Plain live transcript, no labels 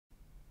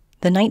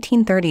The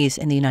 1930s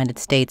in the United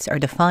States are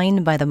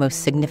defined by the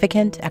most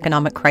significant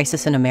economic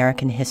crisis in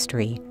American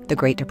history, the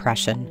Great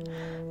Depression.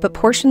 But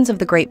portions of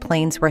the Great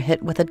Plains were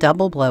hit with a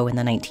double blow in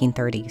the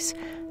 1930s.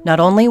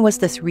 Not only was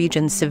this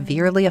region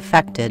severely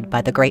affected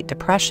by the Great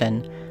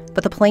Depression,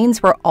 but the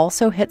Plains were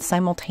also hit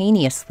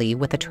simultaneously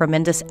with a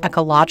tremendous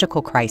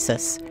ecological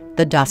crisis,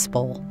 the Dust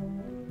Bowl.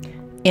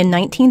 In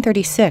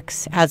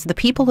 1936, as the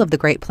people of the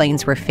Great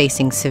Plains were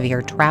facing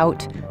severe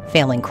drought,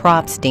 failing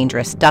crops,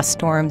 dangerous dust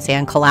storms,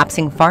 and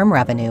collapsing farm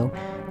revenue,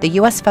 the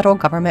U.S. federal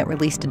government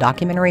released a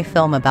documentary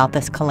film about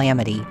this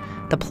calamity,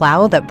 The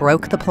Plow That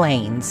Broke the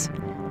Plains.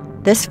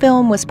 This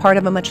film was part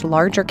of a much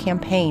larger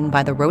campaign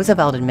by the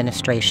Roosevelt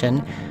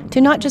administration to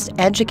not just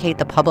educate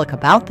the public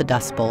about the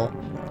Dust Bowl,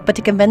 but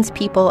to convince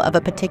people of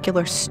a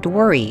particular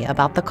story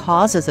about the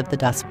causes of the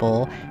Dust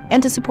Bowl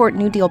and to support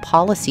New Deal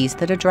policies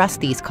that address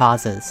these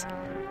causes.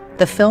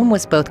 The film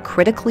was both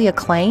critically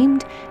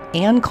acclaimed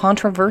and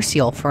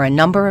controversial for a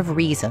number of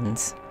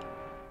reasons.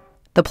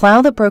 The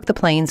Plow That Broke the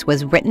Plains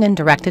was written and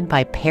directed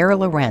by Pare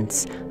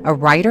Lorentz, a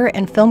writer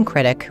and film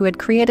critic who had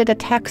created a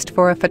text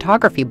for a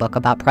photography book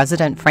about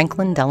President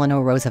Franklin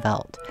Delano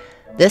Roosevelt.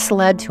 This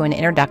led to an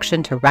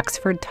introduction to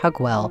Rexford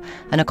Tugwell,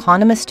 an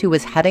economist who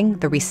was heading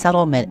the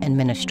Resettlement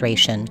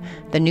Administration,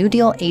 the New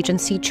Deal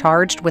agency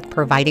charged with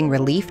providing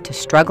relief to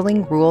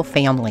struggling rural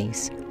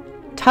families.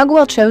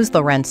 Tugwell chose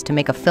Lorentz to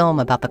make a film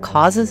about the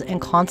causes and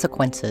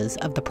consequences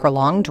of the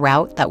prolonged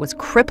drought that was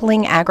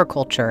crippling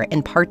agriculture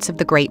in parts of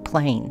the Great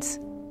Plains.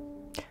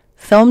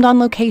 Filmed on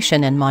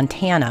location in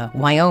Montana,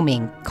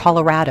 Wyoming,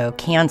 Colorado,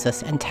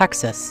 Kansas, and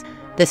Texas,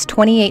 this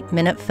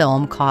 28-minute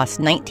film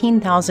cost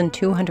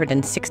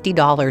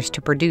 $19,260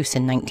 to produce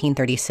in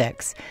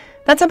 1936.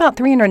 That's about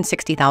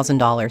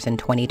 $360,000 in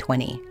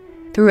 2020.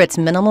 Through its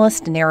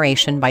minimalist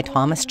narration by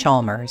Thomas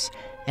Chalmers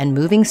and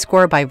moving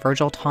score by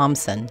Virgil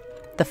Thompson,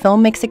 the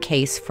film makes a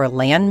case for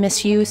land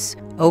misuse,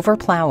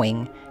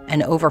 overplowing,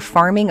 and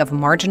overfarming of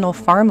marginal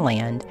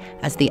farmland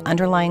as the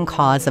underlying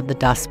cause of the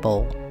Dust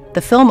Bowl.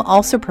 The film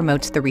also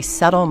promotes the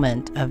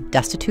resettlement of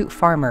destitute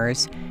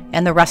farmers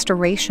and the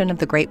restoration of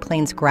the Great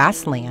Plains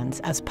grasslands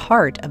as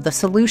part of the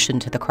solution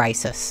to the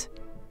crisis.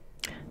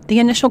 The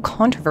initial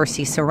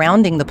controversy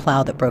surrounding The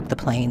Plow That Broke the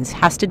Plains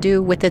has to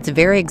do with its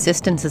very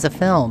existence as a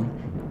film.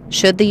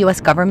 Should the U.S.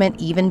 government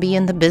even be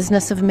in the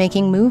business of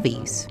making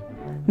movies?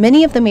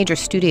 Many of the major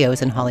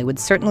studios in Hollywood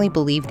certainly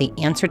believed the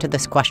answer to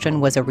this question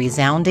was a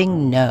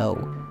resounding no.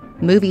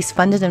 Movies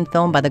funded and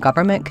filmed by the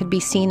government could be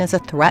seen as a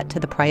threat to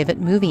the private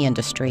movie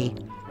industry.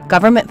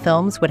 Government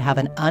films would have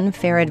an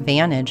unfair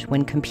advantage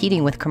when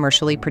competing with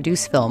commercially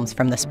produced films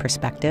from this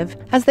perspective,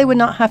 as they would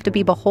not have to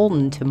be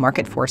beholden to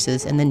market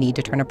forces and the need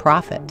to turn a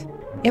profit.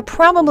 It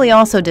probably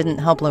also didn't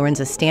help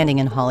Lorentz's standing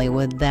in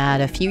Hollywood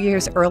that a few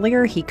years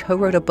earlier he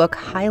co-wrote a book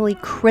highly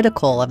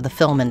critical of the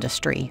film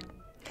industry.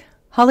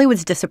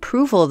 Hollywood's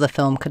disapproval of the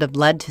film could have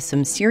led to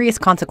some serious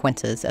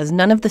consequences, as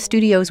none of the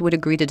studios would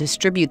agree to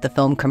distribute the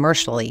film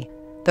commercially.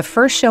 The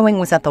first showing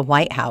was at the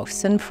White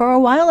House, and for a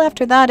while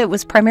after that it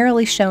was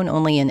primarily shown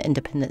only in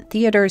independent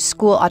theaters,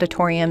 school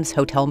auditoriums,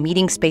 hotel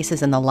meeting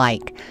spaces, and the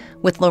like,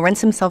 with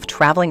Lorentz himself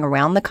traveling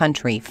around the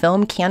country,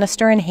 film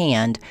canister in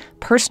hand,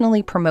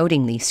 personally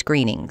promoting these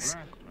screenings.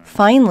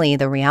 Finally,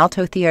 the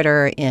Rialto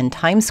Theater in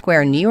Times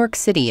Square, New York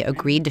City,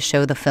 agreed to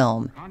show the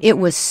film. It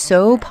was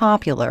so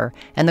popular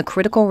and the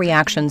critical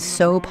reaction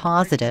so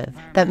positive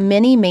that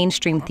many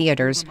mainstream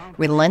theaters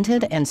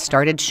relented and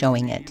started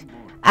showing it.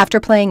 After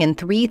playing in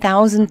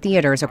 3,000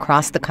 theaters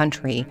across the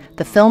country,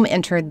 the film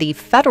entered the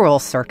federal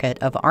circuit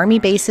of Army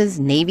bases,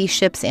 Navy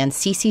ships, and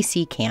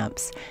CCC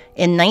camps.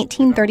 In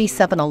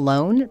 1937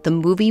 alone, the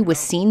movie was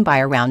seen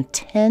by around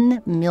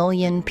 10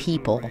 million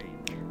people.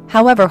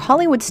 However,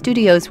 Hollywood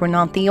studios were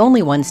not the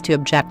only ones to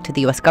object to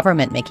the U.S.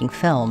 government making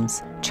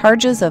films.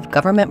 Charges of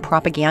government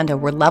propaganda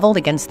were leveled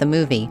against the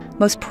movie,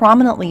 most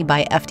prominently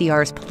by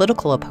FDR's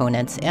political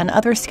opponents and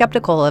others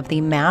skeptical of the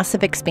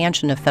massive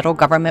expansion of federal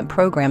government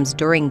programs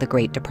during the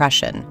Great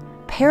Depression.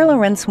 Pare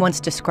Lorentz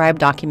once described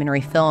documentary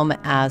film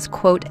as,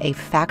 quote, a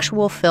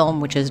factual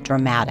film which is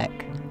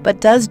dramatic. But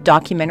does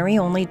documentary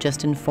only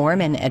just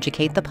inform and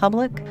educate the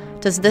public?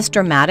 Does this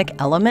dramatic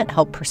element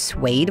help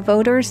persuade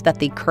voters that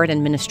the current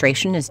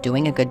administration is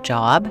doing a good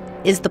job?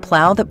 Is The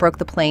Plow That Broke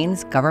the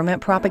Plains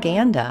government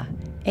propaganda?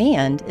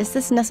 And is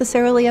this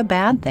necessarily a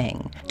bad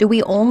thing? Do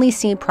we only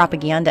see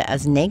propaganda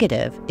as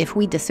negative if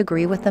we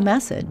disagree with the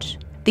message?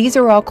 These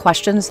are all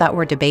questions that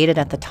were debated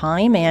at the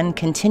time and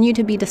continue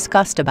to be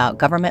discussed about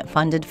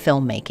government-funded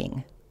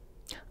filmmaking.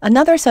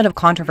 Another set of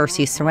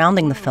controversies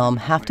surrounding the film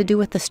have to do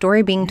with the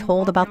story being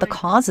told about the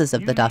causes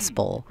of the Dust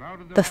Bowl.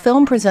 The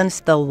film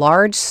presents the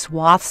large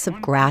swaths of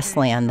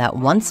grassland that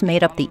once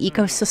made up the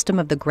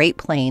ecosystem of the Great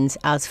Plains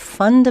as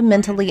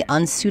fundamentally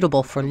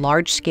unsuitable for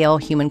large-scale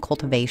human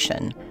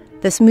cultivation.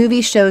 This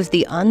movie shows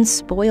the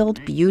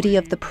unspoiled beauty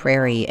of the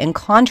prairie in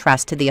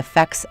contrast to the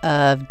effects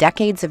of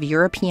decades of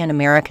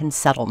European-American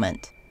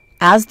settlement.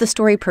 As the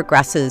story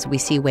progresses, we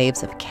see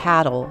waves of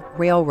cattle,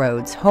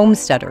 railroads,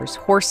 homesteaders,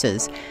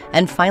 horses,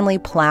 and finally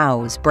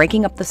plows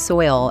breaking up the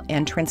soil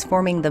and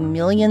transforming the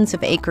millions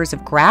of acres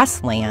of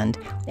grassland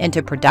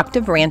into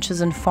productive ranches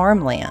and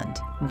farmland.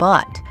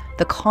 But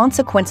the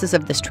consequences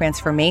of this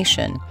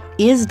transformation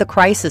is the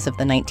crisis of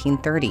the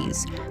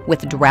 1930s,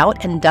 with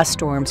drought and dust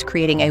storms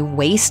creating a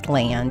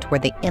wasteland where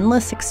the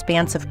endless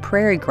expanse of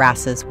prairie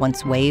grasses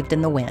once waved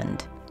in the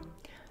wind.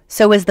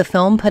 So is the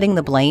film putting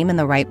the blame in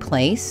the right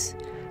place?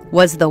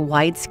 Was the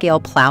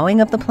wide-scale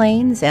plowing of the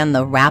plains and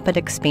the rapid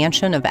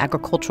expansion of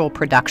agricultural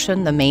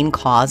production the main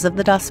cause of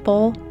the Dust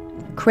Bowl?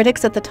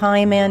 Critics at the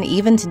time and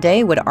even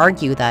today would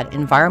argue that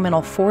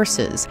environmental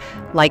forces,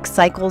 like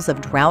cycles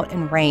of drought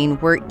and rain,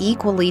 were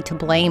equally to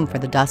blame for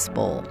the Dust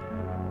Bowl.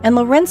 And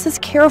Lorentz is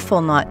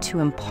careful not to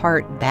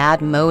impart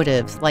bad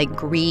motives like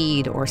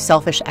greed or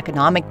selfish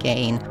economic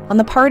gain on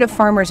the part of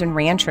farmers and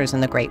ranchers in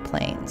the Great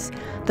Plains.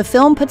 The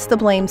film puts the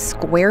blame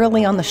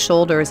squarely on the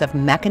shoulders of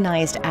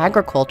mechanized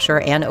agriculture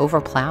and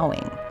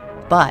overplowing.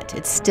 But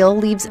it still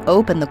leaves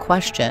open the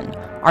question,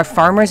 are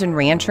farmers and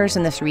ranchers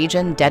in this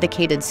region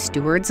dedicated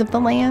stewards of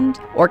the land,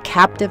 or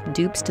captive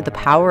dupes to the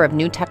power of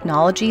new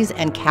technologies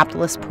and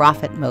capitalist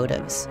profit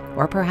motives,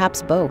 or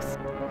perhaps both?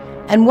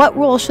 And what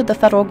role should the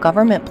federal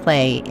government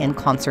play in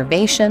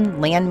conservation,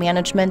 land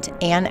management,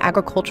 and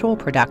agricultural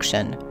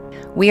production?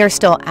 We are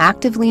still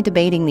actively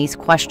debating these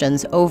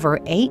questions over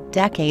 8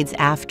 decades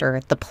after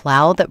the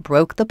plow that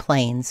broke the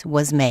plains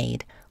was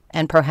made,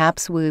 and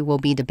perhaps we will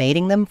be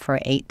debating them for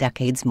 8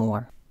 decades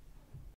more.